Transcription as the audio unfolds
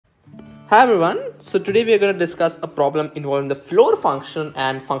Hi everyone, so today we are going to discuss a problem involving the floor function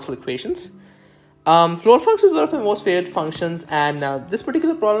and functional equations. Floor function is one of my most favorite functions, and this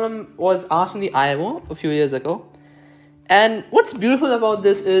particular problem was asked in the IMO a few years ago. And what's beautiful about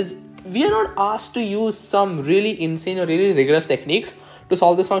this is we are not asked to use some really insane or really rigorous techniques to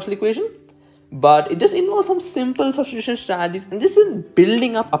solve this functional equation, but it just involves some simple substitution strategies and just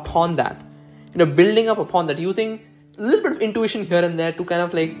building up upon that, using a little bit of intuition here and there to kind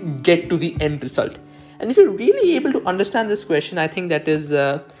of like get to the end result. And if you're really able to understand this question, I think that is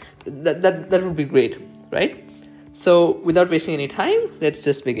that would be great, right? So without wasting any time, let's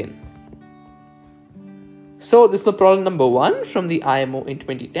just begin. So this is the problem number 1 from the IMO in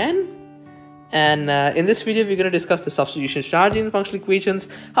 2010. And in this video, we're going to discuss the substitution strategy in functional equations.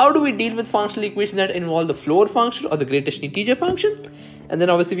 How do we deal with functional equations that involve the floor function or the greatest integer function? And then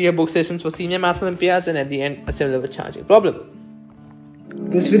obviously we have book sessions for senior maths Olympiads, and at the end, a similar challenging problem.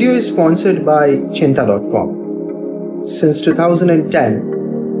 This video is sponsored by Cheenta.com. Since 2010,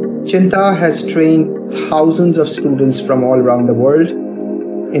 Cheenta has trained thousands of students from all around the world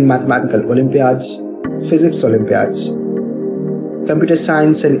in mathematical Olympiads, physics Olympiads, computer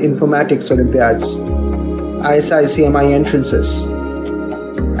science and informatics Olympiads, ISI CMI entrances,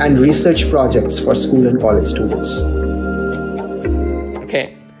 and research projects for school and college students.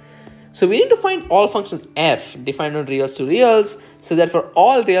 Okay, so we need to find all functions f defined on reals to reals so that for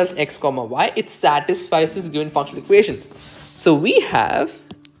all reals x comma y, it satisfies this given functional equation. So we have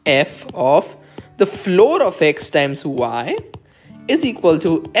f of the floor of x times y is equal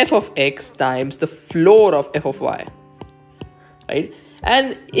to f of x times the floor of f of y, right?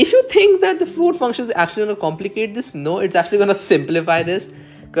 And if you think that the floor function is actually going to complicate this, no, it's actually going to simplify this,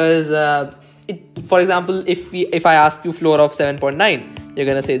 because for example, if I ask you floor of 7.9, you're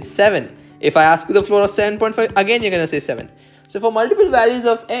going to say it's 7. If I ask you the floor of 7.5, again, you're going to say 7. So for multiple values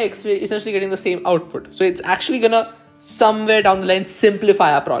of x, we're essentially getting the same output. So it's actually going to somewhere down the line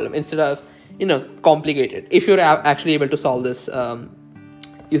simplify our problem instead of, complicate it, if you're actually able to solve this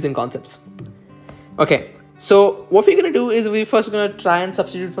using concepts. Okay, so what we're going to do is we're first going to try and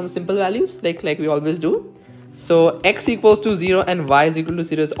substitute some simple values like we always do. So x equals to 0 and y is equal to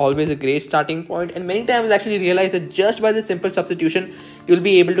 0 is always a great starting point, and many times actually realize that just by this simple substitution you'll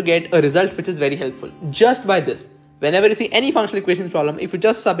be able to get a result which is very helpful. Just by this, whenever you see any functional equations problem, if you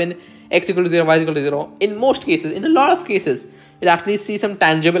just sub in x equal to 0, y is equal to 0, in most cases, in a lot of cases, you'll actually see some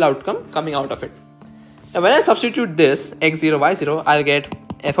tangible outcome coming out of it. Now when I substitute this x0, y0, I'll get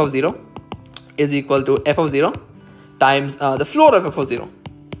f of 0 is equal to f of 0 times the floor of f of 0,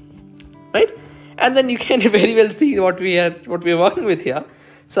 right? And then you can very well see what we are working with here.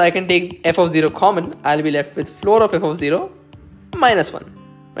 So I can take f of 0 common. I'll be left with floor of f of 0 minus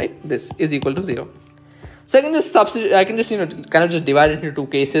 1, right? This is equal to 0. So I can just substitute. I can just kind of just divide it into two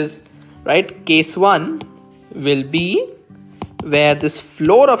cases, right? Case 1 will be where this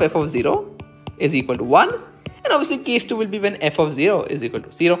floor of f of 0 is equal to 1, and obviously case 2 will be when f of 0 is equal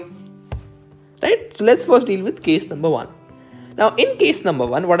to 0, right? So let's first deal with case number 1. Now in case number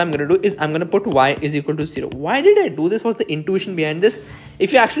 1, what I'm going to do is I'm going to put y is equal to 0. Why did I do this? What's the intuition behind this?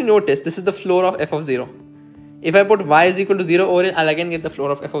 If you actually notice, this is the floor of f of 0. If I put y is equal to 0 over it, I'll again get the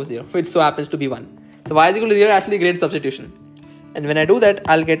floor of f of 0, which so happens to be 1. So y is equal to 0 actually a great substitution. And when I do that,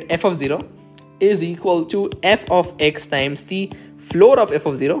 I'll get f of 0 is equal to f of x times the floor of f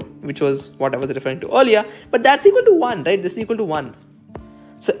of 0, which was what I was referring to earlier. But that's equal to 1, right? This is equal to 1.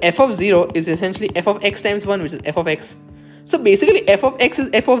 So f of 0 is essentially f of x times 1, which is f of x. So basically f of x is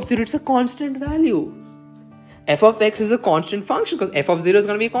f of 0, it's a constant value. F of x is a constant function because f of 0 is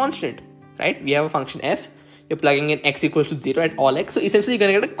going to be a constant, right? We have a function f, you're plugging in x equals to 0 at all x, so essentially you're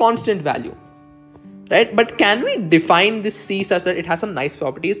going to get a constant value, right? But can we define this c such that it has some nice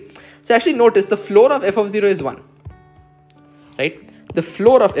properties? So actually notice the floor of f of 0 is 1, right? The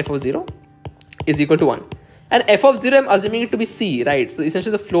floor of f of 0 is equal to 1. And f of 0, I'm assuming it to be c, right? So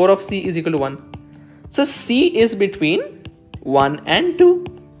essentially the floor of c is equal to 1. So c is between 1 and 2,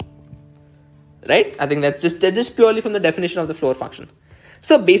 right? I think that's just purely from the definition of the floor function.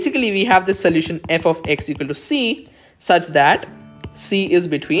 So basically we have this solution f of x equal to c such that c is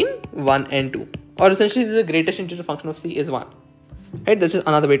between 1 and 2, or essentially the greatest integer function of c is 1, right? This is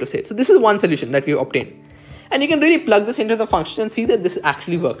another way to say it. So this is one solution that we obtained, and you can really plug this into the function and see that this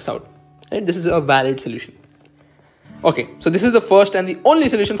actually works out, right? This is a valid solution. Okay, so this is the first and the only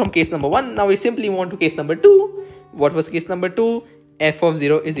solution from case number 1. Now we simply move on to case number 2. What was case number 2? F of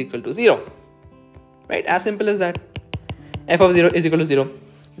 0 is equal to 0, right? As simple as that. F of 0 is equal to 0.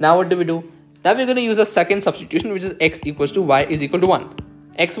 Now what do? Now we're going to use a second substitution, which is x equals to y is equal to 1.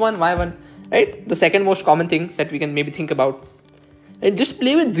 x1, y1, right? The second most common thing that we can maybe think about. And just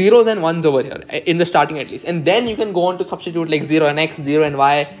play with zeros and ones over here in the starting at least. And then you can go on to substitute like 0 and x, 0 and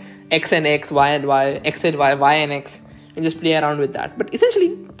y, x and x, y and y, x and y and x, and just play around with that. But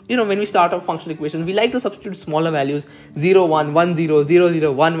essentially, when we start our functional equations, we like to substitute smaller values, 0, 1, 1, 0, 0,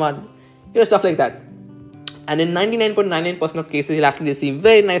 0, 1, 1, stuff like that. And in 99.99% of cases, you'll actually see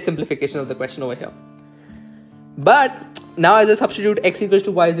very nice simplification of the question over here. But now as I substitute x equals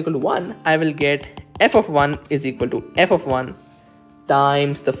to y is equal to 1, I will get f of 1 is equal to f of 1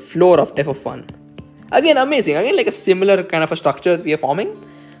 times the floor of f of 1. Again, amazing. Again, like a similar kind of a structure we are forming.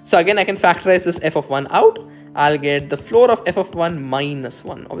 So again, I can factorize this f of 1 out. I'll get the floor of f of 1 minus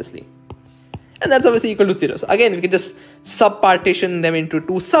 1, obviously. And that's obviously equal to 0. So again, we can just sub-partition them into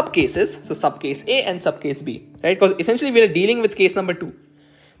two subcases. So subcase A and subcase B, right? Because essentially we are dealing with case number 2.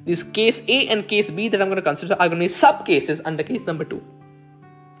 This case A and case B that I'm going to consider are going to be subcases under case number 2,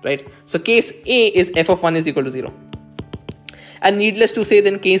 right? So case A is f of 1 is equal to 0. And needless to say,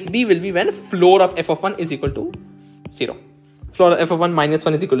 then case B will be when floor of f of 1 is equal to 0. Floor of f of 1 minus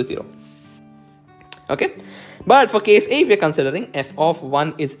 1 is equal to 0. Okay. But for case A, we are considering f of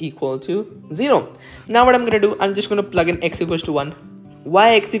 1 is equal to 0. Now what I'm going to do, I'm just going to plug in x equals to 1.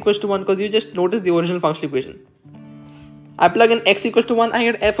 Why x equals to 1? Because you just notice the original functional equation. I plug in x equals to 1, I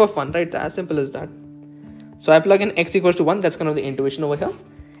get f of 1, right? As simple as that. So I plug in x equals to 1, that's kind of the intuition over here.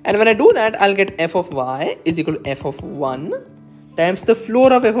 And when I do that, I'll get f of y is equal to f of 1 times the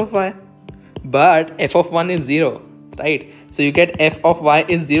floor of f of y. But f of 1 is 0, right? So you get f of y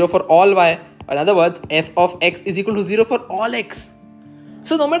is 0 for all y. In other words, f of x is equal to 0 for all x.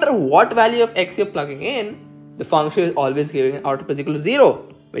 So no matter what value of x you're plugging in, the function is always giving output is equal to 0,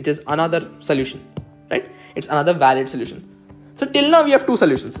 which is another solution, right? It's another valid solution. So till now we have two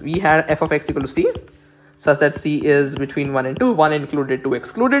solutions. We had f of x equal to c, such that c is between 1 and 2, 1 included, 2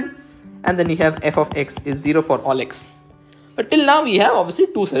 excluded. And then we have f of x is 0 for all x. But till now we have obviously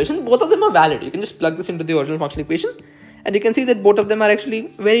two solutions. Both of them are valid. You can just plug this into the original functional equation and you can see that both of them are actually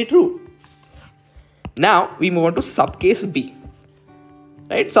very true. Now we move on to subcase B,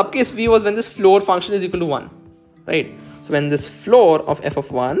 right? Subcase B was when this floor function is equal to 1, right? So when this floor of f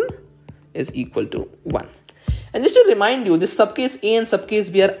of 1 is equal to 1. And just to remind you, this subcase A and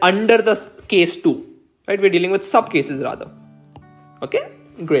subcase B are under the case 2, right? We're dealing with subcases rather. Okay,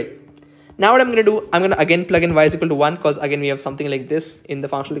 great. Now what I'm going to do, I'm going to again plug in y is equal to 1 because again we have something like this in the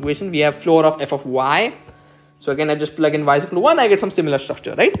functional equation. We have floor of f of y. So again, I just plug in y is equal to 1, I get some similar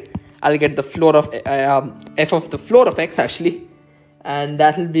structure, right? I'll get the floor of f of the floor of x actually, and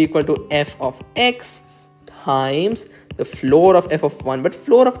that will be equal to f of x times the floor of f of 1. But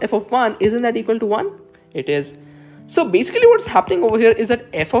floor of f of 1, isn't that equal to 1? It is. So basically what's happening over here is that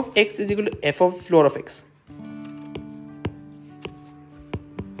f of x is equal to f of floor of x,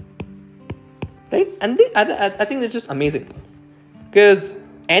 right? And I think that's just amazing, because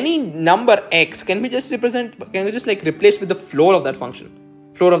any number x can be just replaced with the floor of that function,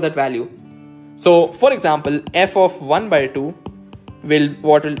 floor of that value. So for example, f of 1 by 2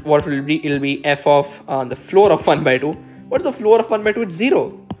 will be f of the floor of 1 by 2. What's the floor of 1 by 2? It's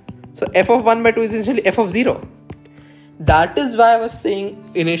 0. So f of 1 by 2 is essentially f of 0. That is why I was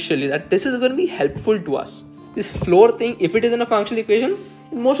saying initially that this is going to be helpful to us. This floor thing, if it is in a functional equation,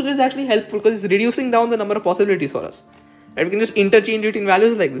 in most cases is actually helpful because it's reducing down the number of possibilities for us. Right? We can just interchange it in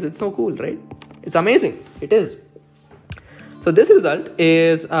values like this. It's so cool, right? It's amazing. It is. So this result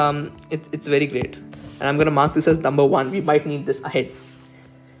is it's very great, and I'm going to mark this as number 1. We might need this ahead.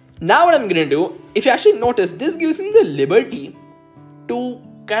 Now what I'm going to do, if you actually notice, this gives me the liberty to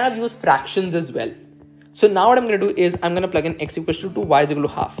kind of use fractions as well. So now what I'm going to do is I'm going to plug in x equals to 2, y is equal to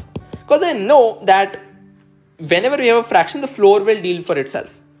half, because I know that whenever we have a fraction, the floor will deal for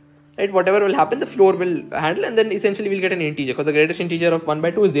itself, right? Whatever will happen, the floor will handle, and then essentially we'll get an integer, because the greatest integer of 1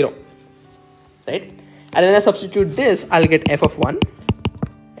 by 2 is 0, right? And then I substitute this, I'll get f of 1.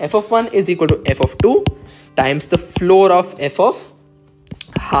 F of 1 is equal to f of 2 times the floor of f of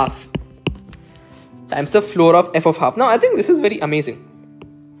half times the floor of f of half. Now I think this is very amazing,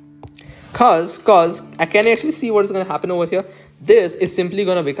 cause I can actually see what is going to happen over here. This is simply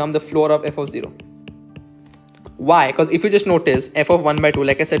going to become the floor of f of 0. Why? Because if you just notice, f of 1 by 2,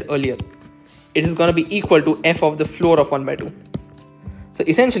 like I said earlier, it is going to be equal to f of the floor of 1 by 2. So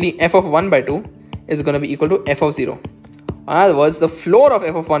essentially f of 1 by 2 is going to be equal to f of 0. In other words, the floor of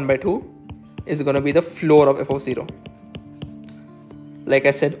f of 1 by 2 is going to be the floor of f of 0. Like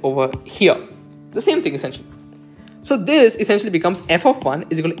I said over here, the same thing essentially. So this essentially becomes f of 1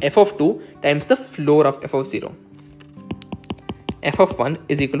 is equal to f of 2 times the floor of f of 0. F of 1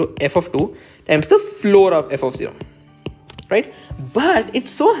 is equal to f of 2 times the floor of f of 0, right? But it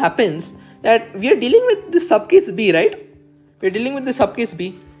so happens that we are dealing with the subcase B, right? We're dealing with the subcase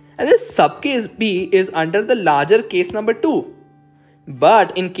B. And this subcase B is under the larger case number 2.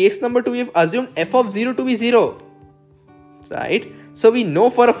 But in case number 2, we have assumed f of 0 to be 0. Right? So we know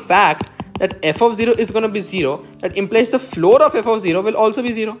for a fact that f of 0 is going to be 0. That implies the floor of f of 0 will also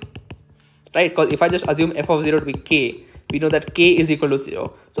be 0. Right? Because if I just assume f of 0 to be k, we know that k is equal to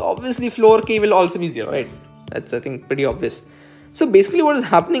 0. So obviously floor k will also be 0. Right? That's, I think, pretty obvious. So basically what is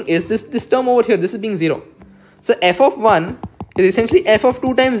happening is this term over here, this is being 0. So f of 1 is essentially f of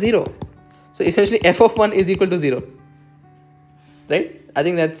 2 times 0. So essentially f of 1 is equal to 0. Right? I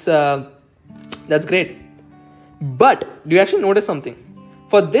think that's great. But do you actually notice something?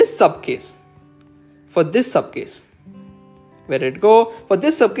 For this subcase, where did it go? For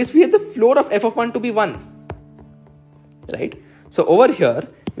this subcase, we had the floor of f of 1 to be 1. Right? So over here,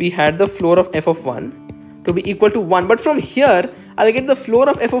 we had the floor of f of 1 to be equal to 1. But from here, I'll get the floor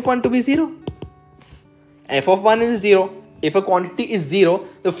of f of 1 to be 0. F of 1 is 0. If a quantity is 0,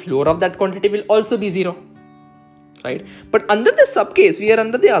 the floor of that quantity will also be 0. Right? But under this subcase, we are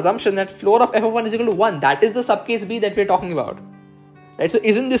under the assumption that floor of f of 1 is equal to 1. That is the subcase B that we are talking about. Right? So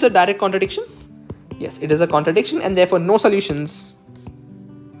isn't this a direct contradiction? Yes, it is a contradiction, and therefore no solutions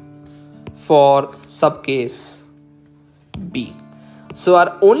for subcase B. So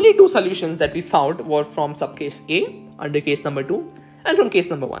our only two solutions that we found were from subcase A under case number 2 and from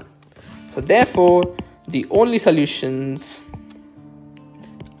case number 1. So therefore the only solutions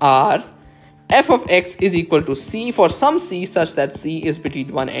are f of x is equal to c for some c such that c is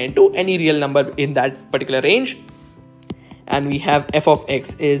between 1 and 2, any real number in that particular range, and we have f of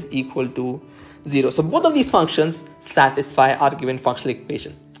x is equal to 0. So both of these functions satisfy our given functional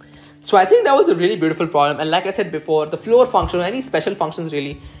equation. So I think that was a really beautiful problem, and like I said before, the floor function or any special functions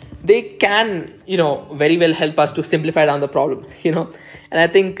really, they can, very well help us to simplify down the problem, and I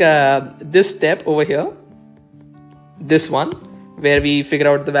think this step over here, this one, where we figure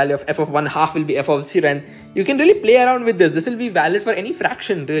out the value of f of 1 half will be f of 0, and you can really play around with this. This will be valid for any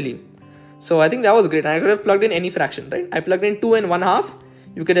fraction really. So I think that was great. I could have plugged in any fraction, right? I plugged in 2 and 1 half.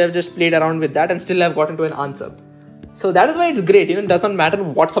 You could have just played around with that and still have gotten to an answer. So that is why it's great. It doesn't matter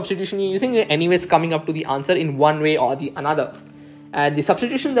what substitution you're using, you're anyways coming up to the answer in one way or the another. And the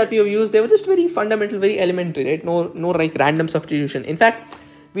substitutions that we have used, they were just very fundamental, very elementary, right? No like random substitution. In fact,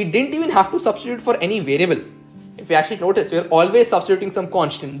 we didn't even have to substitute for any variable. If you actually notice, we're always substituting some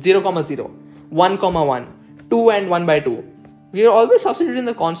constant, 0, 0, 1, 1, 2 and 1 by 2. We are always substituting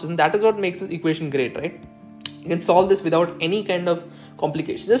the constant. That is what makes this equation great, right? You can solve this without any kind of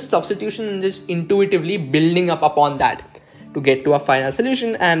complication. Just substitution and just intuitively building up upon that to get to our final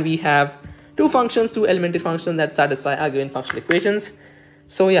solution. And we have two elementary functions that satisfy our given functional equations.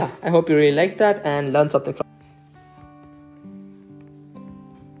 So yeah, I hope you really liked that and learned something from it.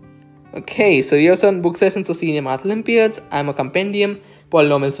 Okay, so here's some book sessions of Senior Math Olympiads. I'm a compendium,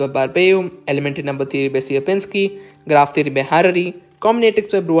 Polynomials by Barbeau, Elementary Number Theory by Sierpinski, Graph Theory by Harari,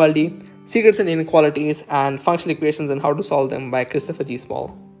 Combinatorics by Brualdi, Secrets and Inequalities, and Functional Equations and How to Solve Them by Christopher G.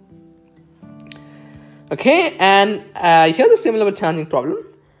 Small. Okay, and here's a similar but challenging problem.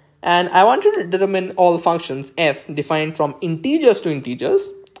 And I want you to determine all functions f defined from integers to integers,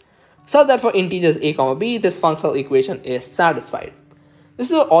 so that for integers a, b, this functional equation is satisfied. This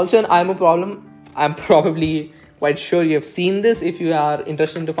is also an IMO problem. I'm probably quite sure you have seen this if you are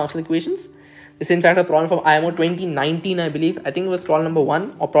interested into functional equations. This is in fact a problem from IMO 2019, I believe. I think it was problem number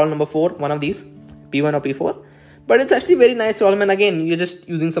 1 or problem number 4, one of these, P1 or P4. But it's actually a very nice problem, and again, you're just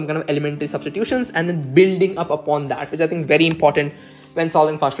using some kind of elementary substitutions and then building up upon that, which I think is very important when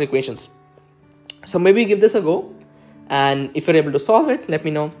solving functional equations. So maybe give this a go, and if you're able to solve it, let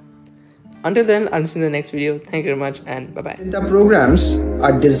me know. Until then, I'll see you in the next video. Thank you very much, and bye-bye. The programs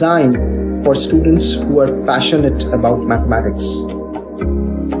are designed for students who are passionate about mathematics,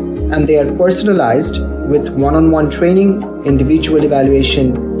 and they are personalized with one-on-one training, individual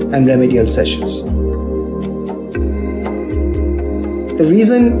evaluation, and remedial sessions. The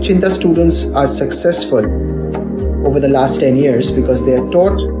reason Cheenta students are successful over the last 10 years because they are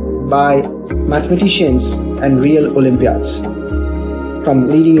taught by mathematicians and real Olympiads from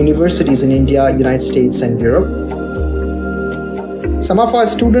leading universities in India, United States, and Europe. Some of our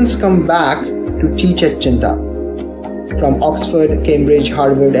students come back to teach at Cheenta from Oxford, Cambridge,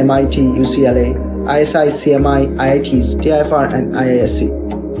 Harvard, MIT, UCLA, ISI, CMI, IITs, TIFR, and IISc.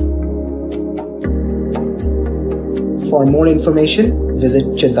 For more information, visit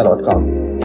cheenta.com.